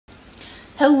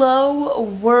Hello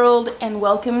world and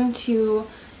welcome to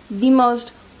the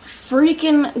most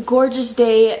freaking gorgeous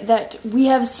day that we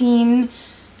have seen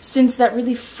since that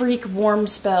really freak warm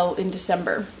spell in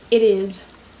December. It is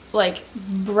like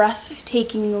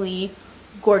breathtakingly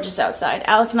gorgeous outside.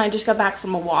 Alex and I just got back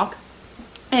from a walk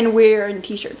and we're in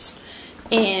t-shirts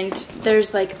and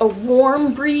there's like a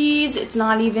warm breeze. It's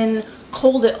not even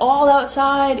cold at all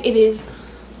outside. It is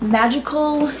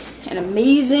magical and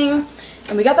amazing.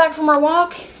 And we got back from our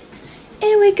walk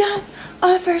and we got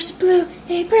our first blue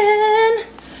apron.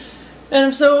 And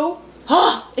I'm so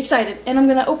excited. And I'm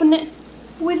gonna open it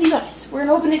with you guys. We're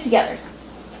gonna open it together.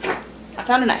 I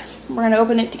found a knife. We're gonna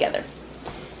open it together.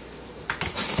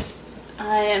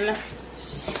 I am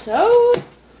so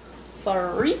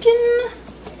freaking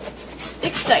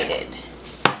excited.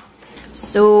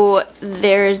 So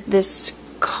there's this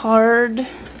card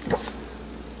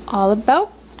all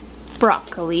about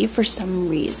broccoli for some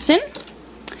reason.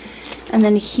 And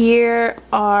then here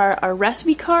are our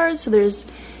recipe cards. So there's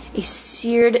a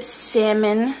seared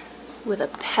salmon with a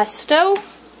pesto,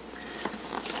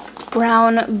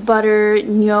 brown butter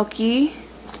gnocchi,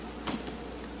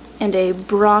 and a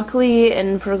broccoli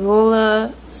and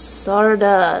pergola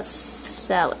sarda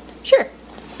salad. Sure.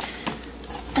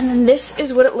 And then this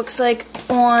is what it looks like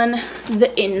on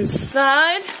the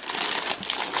inside.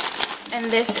 And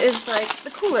this is like the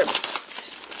cooler box.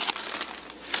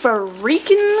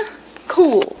 Freaking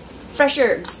cool. Fresh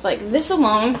herbs. Like this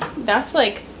alone, that's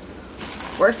like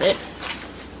worth it.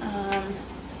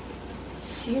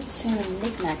 Seared salmon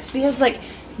knickknacks. There's like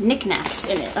knickknacks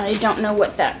in it. I don't know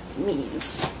what that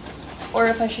means. Or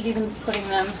if I should even be putting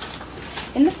them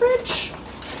in the fridge.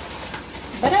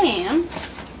 But I am.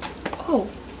 Oh.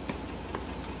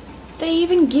 They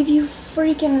even give you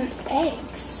freaking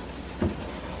eggs.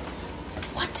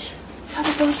 What? How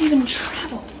did those even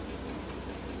travel?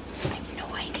 I have no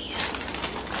idea.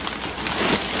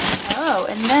 Oh,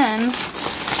 and then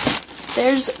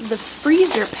there's the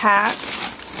freezer pack.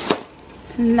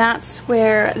 And that's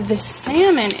where the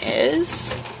salmon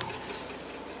is.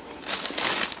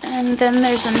 And then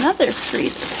there's another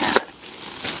freezer pack.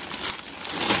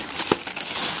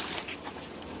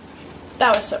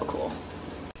 That was so cool.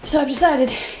 So I've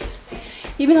decided,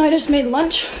 even though I just made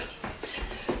lunch,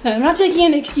 that I'm not taking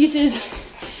any excuses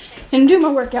and do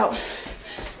my workout,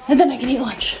 and then I can eat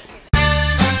lunch.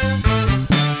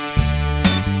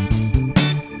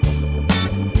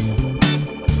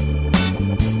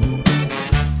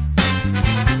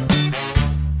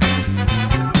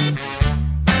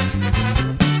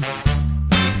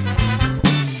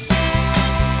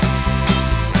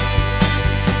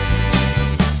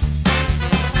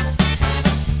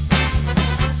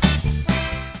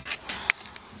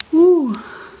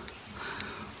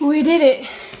 We did it.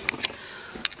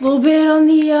 A little bit on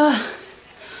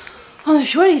the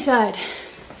sweaty side,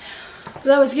 but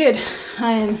that was good.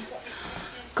 I am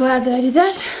glad that I did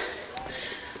that.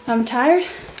 I'm tired.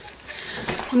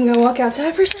 I'm gonna walk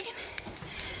outside for a second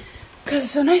because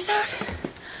it's so nice out.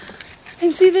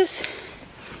 And see this?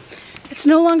 It's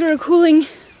no longer a cooling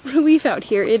relief out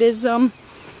here. It is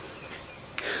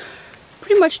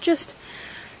pretty much just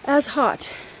as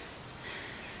hot.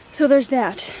 So there's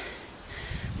that.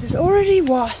 There's already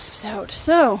wasps out,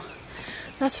 so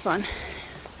that's fun.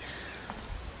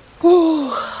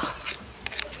 Ooh.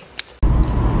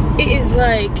 It is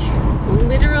like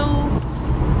literal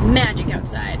magic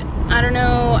outside. I don't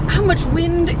know how much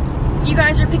wind you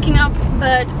guys are picking up,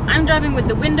 but I'm driving with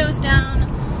the windows down.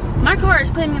 My car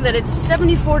is claiming that it's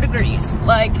 74 degrees.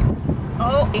 Like,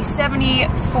 oh,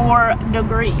 74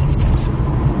 degrees.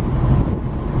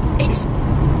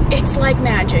 It's like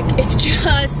magic. It's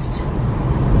just,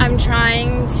 I'm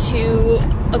trying to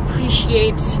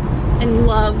appreciate and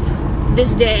love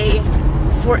this day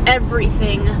for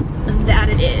everything that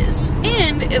it is.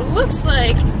 And it looks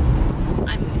like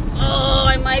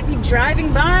I might be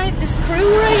driving by this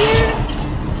crew right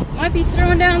here. Might be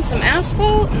throwing down some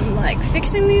asphalt and like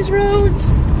fixing these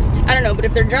roads. I don't know, but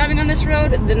if they're driving on this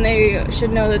road, then they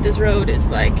should know that this road is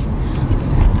like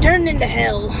turned into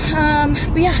hell.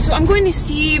 But yeah, so I'm going to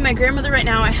see my grandmother right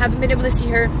now. I haven't been able to see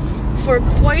her for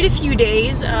quite a few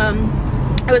days.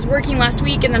 I was working last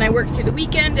week and then I worked through the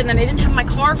weekend and then I didn't have my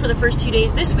car for the first 2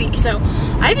 days this week, so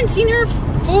I haven't seen her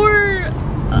for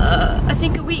I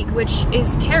think a week, which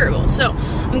is terrible. So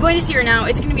I'm going to see her now.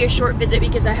 It's going to be a short visit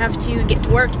because I have to get to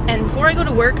work, and before I go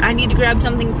to work I need to grab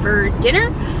something for dinner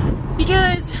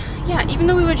because yeah, even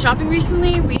though we went shopping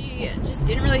recently, we just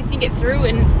didn't really think it through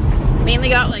and mainly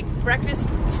got like breakfast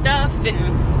stuff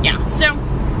and yeah, so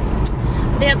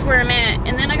that's where I'm at,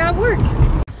 and then I got work.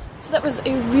 So so that was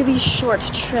a really short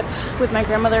trip with my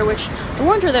grandmother, which I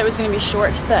warned her that it was going to be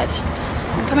short, but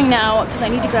I'm coming now because I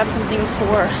need to grab something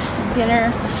for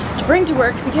dinner to bring to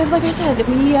work because, like I said,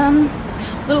 we a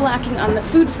little lacking on the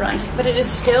food front, but it is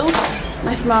still,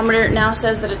 my thermometer now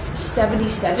says that it's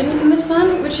 77 in the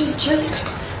sun, which is just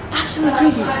absolute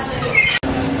craziness.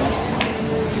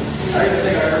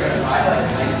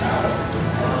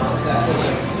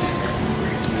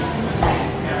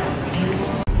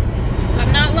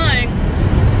 I'm not lying.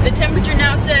 The temperature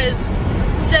now says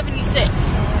 76.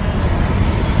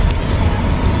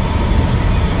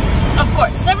 Of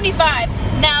course, 75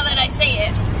 now that I say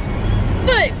it.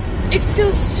 But it's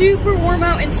still super warm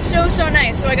out and so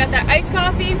nice. So I got that iced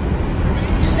coffee.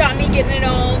 Just got me getting it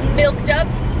all milked up.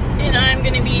 And I'm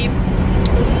gonna be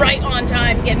right on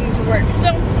time getting to work. So,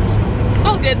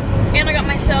 all good. And I got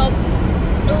myself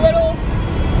a little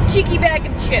cheeky bag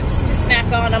of chips to snack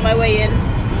on my way in.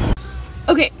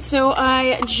 Okay, so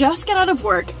I just got out of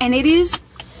work and it is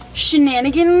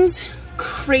shenanigans,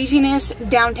 craziness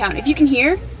downtown. If you can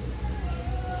hear,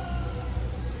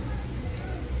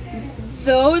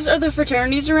 those are the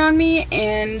fraternities around me,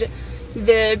 and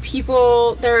the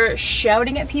people, they're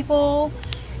shouting at people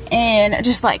and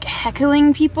just like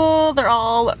heckling people. They're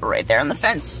all right there on the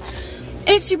fence.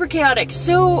 It's super chaotic.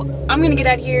 So I'm gonna get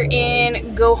out of here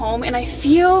and go home, and I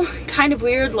feel kind of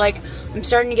weird, like I'm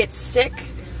starting to get sick.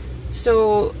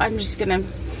 So I'm just gonna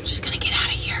get out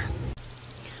of here.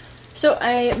 So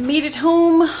I made it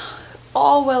home,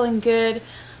 all well and good.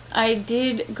 I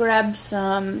did grab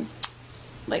some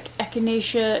like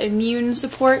echinacea immune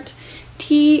support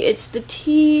tea. It's the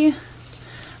tea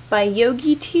by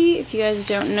Yogi Tea, if you guys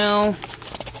don't know.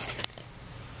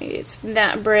 It's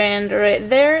that brand right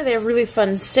there. They have really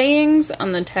fun sayings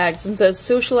on the tags. It says,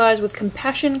 socialize with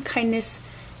compassion, kindness,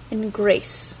 and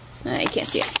grace. You can't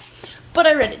see it, but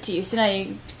I read it to you, so now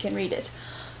you can read it.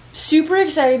 Super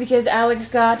excited because Alex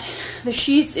got the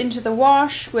sheets into the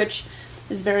wash, which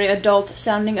is very adult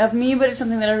sounding of me, but it's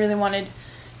something that I really wanted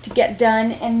to get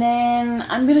done. And then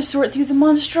I'm gonna sort through the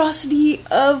monstrosity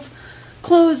of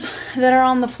clothes that are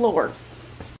on the floor.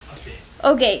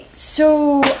 Okay,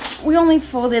 so we only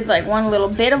folded like one little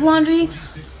bit of laundry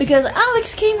because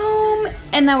Alex came home,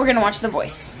 and now we're gonna watch The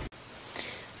Voice.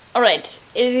 Alright,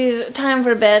 it is time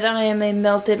for bed. I am a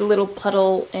melted little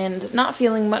puddle and not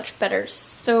feeling much better,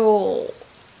 so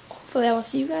hopefully I will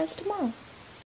see you guys tomorrow.